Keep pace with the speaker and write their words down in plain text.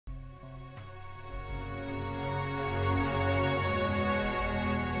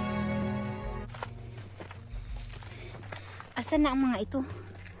Asan na ang mga ito?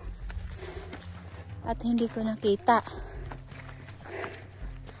 At hindi ko nakita.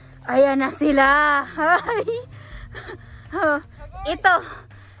 Ayan na sila. Ay.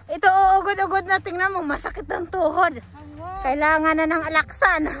 Ito uugod-ugod na. Tingnan mo, masakit ang tuhod. Kailangan na ng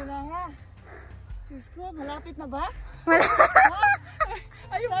alaksan. Diyos ko, malapit na ba?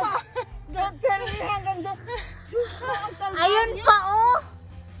 Ayun pa. Don't tell me hanggang doon. Ayun pa, oh.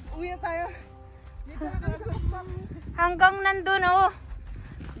 Uwi na tayo. Dito na. Hanggang nandun, oh.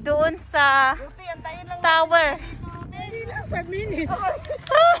 Doon sa tower. Hindi lang 5 minutes.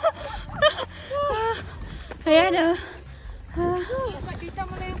 Ayan, oh. Sakita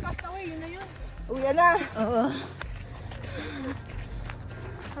mo na yung castaway, yun na yun. Uwi na. Oo.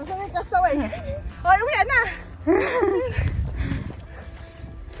 Ang saan yung castaway? Hoy, uwi na.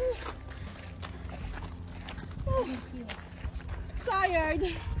 Tired.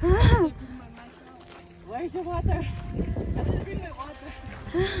 Where's the water? I didn't bring my water.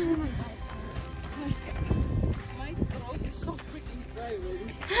 My throat is so freaking dry,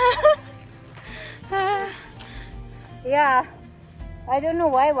 really. Yeah. I don't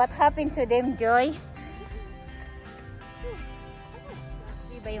know why. What happened to them, Joy?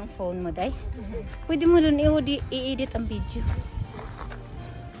 Di ba yung phone mo, Day? Pwede mo dun i-edit ang video.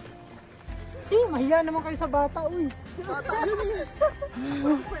 Si, mahiya naman kayo sa bata, uy. Bata yun eh.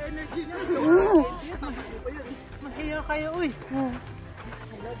 Walang pa energy niya. Mahiya kayo, uy.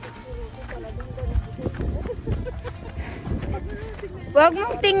 Huwag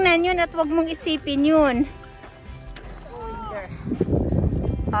mong tingnan yun at huwag mong isipin yun.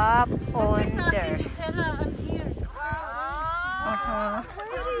 Up under. I'm here.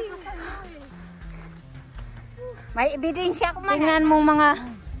 May ebidensya ko man. Tingnan mo mga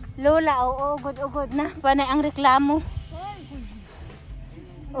lola, oo, ugod-ugod na. Panay ang reklamo.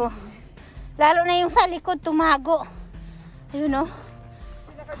 Oh. Lalo na yung sa likod tumago. Ayun, oh.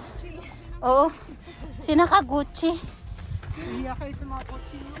 Oo. Sinaka-Gucci. Mahiya kayo sa mga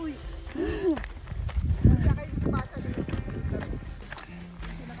kotse niyo, uy. Mahiya kayo sa bata niyo.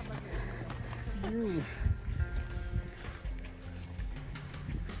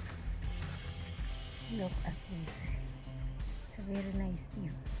 Look at this. It's a very nice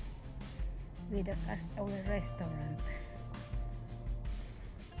view with the Castaway Restaurant.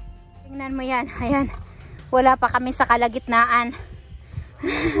 Tingnan mo yan. Ayan. Wala pa kami sa kalagitnaan.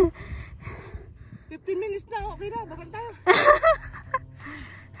 15 minutes na. Okay na. Bakit tayo?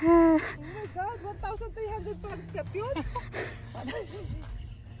 Oh my God. 1,300 per step yun.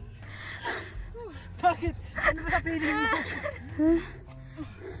 Bakit? Ano ba sa feeling mo?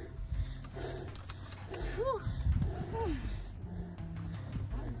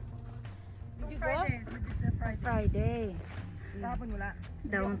 Friday. Tapon wala.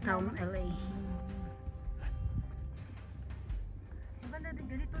 Downtown LA. Maganda din.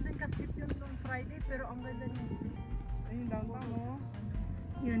 Ganito din ka-skip yun noong Friday. Pero ang ganda niya. Ayun downtown, no?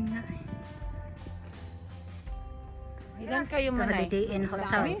 Yun nga. Ilan kayo manay? Holiday Inn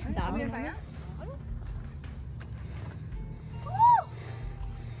Hotel. Dami tayo?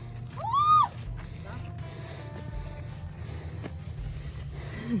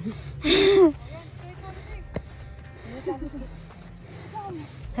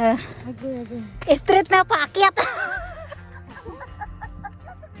 Street na paakyat.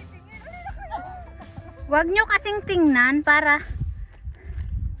 Huwag nyo kasing tingnan para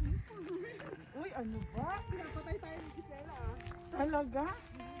uy, ano ba? Pinapatay tayo ng Gisela, ah. Talaga?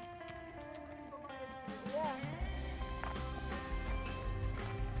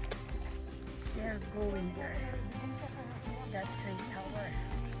 they're going there. That trade tower.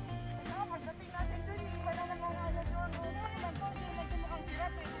 Pagdating natin dun, wala namang ano doon. Wala naman doon, yung magtumukhang sila.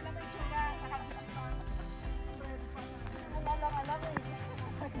 Pwede naman tsura. Nakabukit pa. Wala lang alam eh.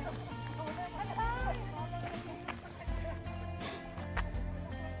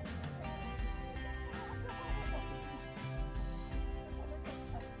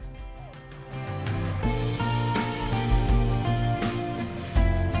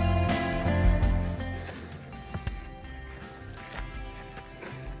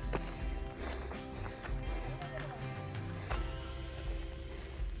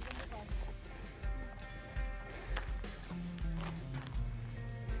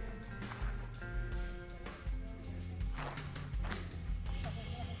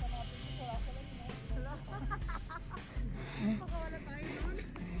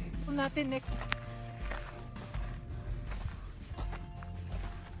 Natin next.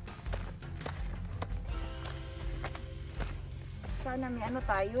 Sana may ano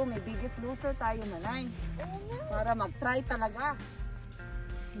tayo, may Biggest Loser tayo, nanay. Para mag-try talaga.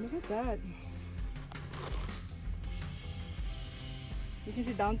 Look at that. You can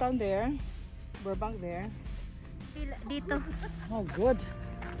see downtown there. Burbank there. Dito. Oh, good.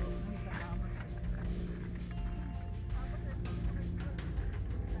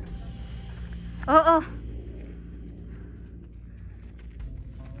 Oo. Oh,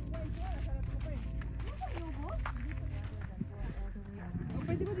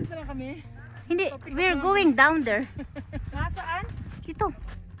 pwede ba dito lang kami? Hindi, we're going down there. Nasaan? Dito.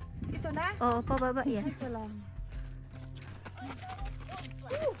 Ito na? Oo, pababa yan. Ito lang.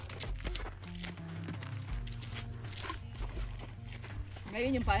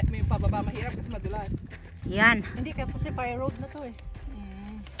 Ngayon yung, yung pababa mahirap kasi madulas. Yan. Hindi kasi fire road na to eh.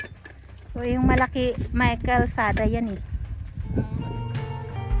 So, yung malaki, may kalsada yan eh.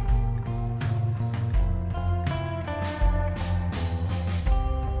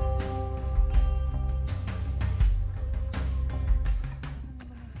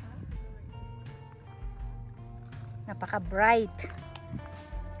 Napaka-bright.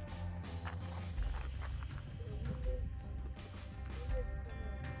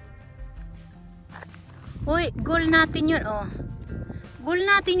 Uy, goal natin yun, oh. Goal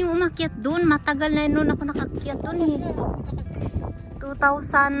natin yung umakyat dun. Matagal na yun ako nakakyat dun eh.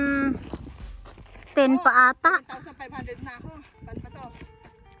 2010 pa ata. 1,500 na ako. Pan pa to.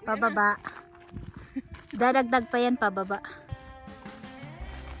 Pababa. Dadagdag pa yan pababa.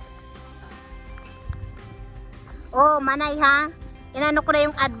 Oh, Manay ha. Inano ko na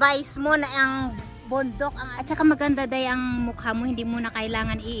yung advice mo na ang bundok. At saka maganda day ang mukha mo. Hindi mo na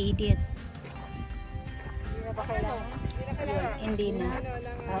kailangan i-edit. Hindi na ba kailangan? Hindi na.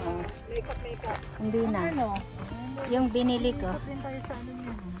 Oo. Makeup. Hindi na. Yung binili ko. Din tayo sa ano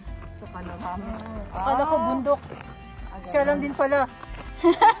niya. Sa panorama. Akala ko bundok. Siya lang din pala.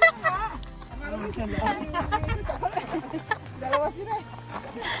 Dalawa sila.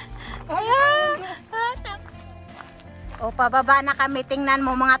 Ayan! O, pababa na kami. Tingnan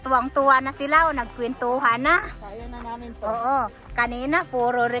mo, mga tuwang-tuwa na sila. O, nagkwentuhan na. Kaya na namin to. Oo. Kanina,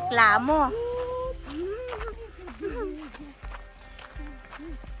 puro reklamo.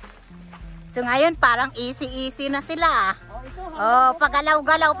 So, ngayon, parang easy-easy na sila. Oh,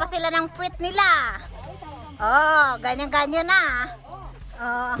 pagalaw-galaw pa sila ng puwit nila. Oh, ganyan-ganyan na.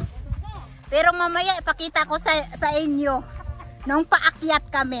 Oh. Pero mamaya, ipakita ko sa inyo. Nung paakyat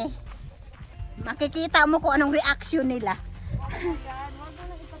kami. Makikita mo kung anong reaction nila.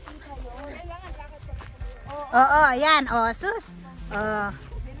 Oo, yan. Oh, sus. Oh.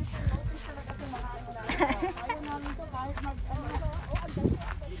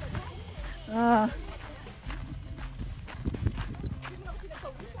 Oh.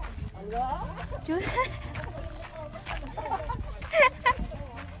 Diyos.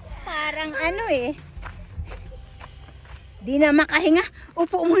 Parang ano eh. Di na makahinga.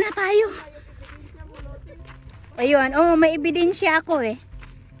 Upo muna tayo. Ayun, oh, may ebidensya ako eh.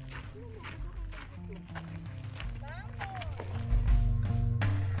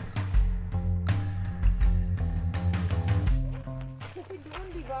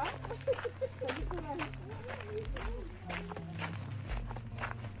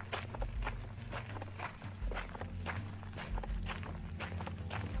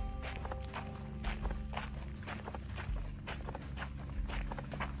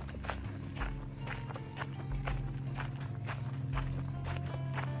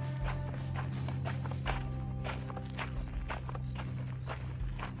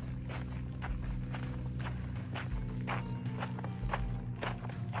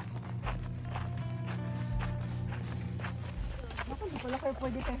 Wala kayo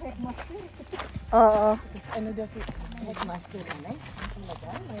pwede kay headmaster. Oo. Ano daw si headmaster nanay?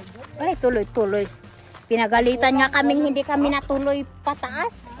 Ay, tuloy-tuloy. Pinagalitan nga kaming hindi kami natuloy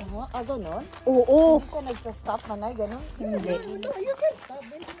pataas. Ganon? Oo. Hindi siya nagsa-stop nanay, ganon? Hindi.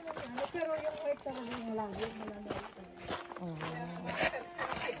 Pero yung mic talaga yung lagi.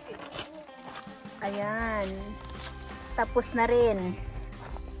 Ayan. Tapos na rin.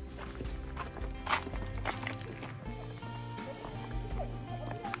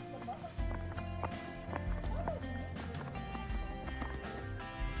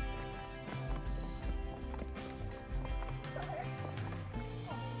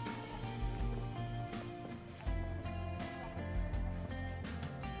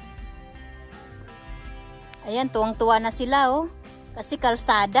 Ayan, tuwang-tuwa na sila, oh. Kasi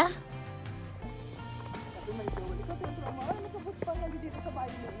kalsada. Sabi may jowa. Ikaw pero nakabot pa nga dito sa bahay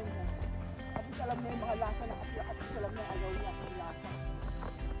mo. At least alam niya yung mga lasa na kapya. At least alam niya ayaw niya ang lasa.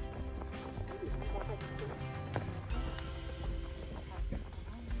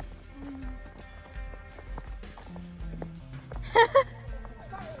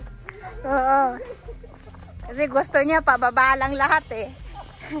 Oo. Kasi gusto niya pababa lang lahat eh.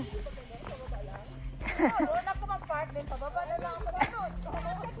 Wala ko mag-park din. Pababa na lang ako na doon.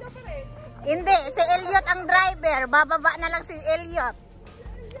 Kumakit na pa rin. Hindi, si Elliot ang driver. Bababa na lang si Elliot.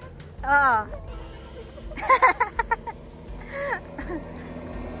 Oo.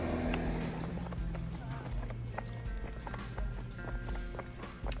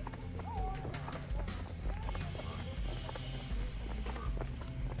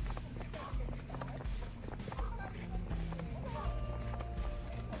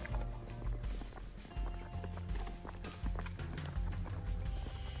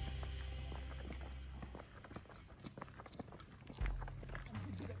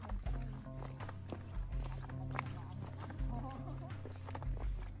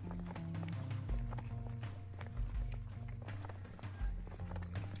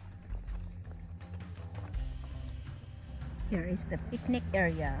 Here is the picnic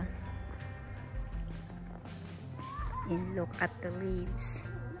area. And look at the leaves.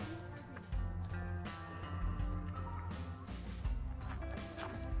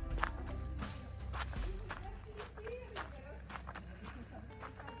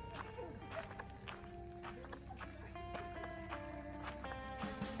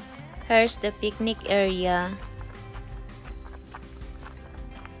 Here's the picnic area.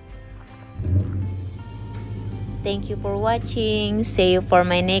 Thank you for watching. See you for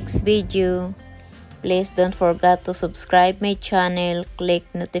my next video. Please don't forget to subscribe my channel, click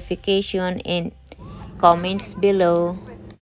notification and comments below.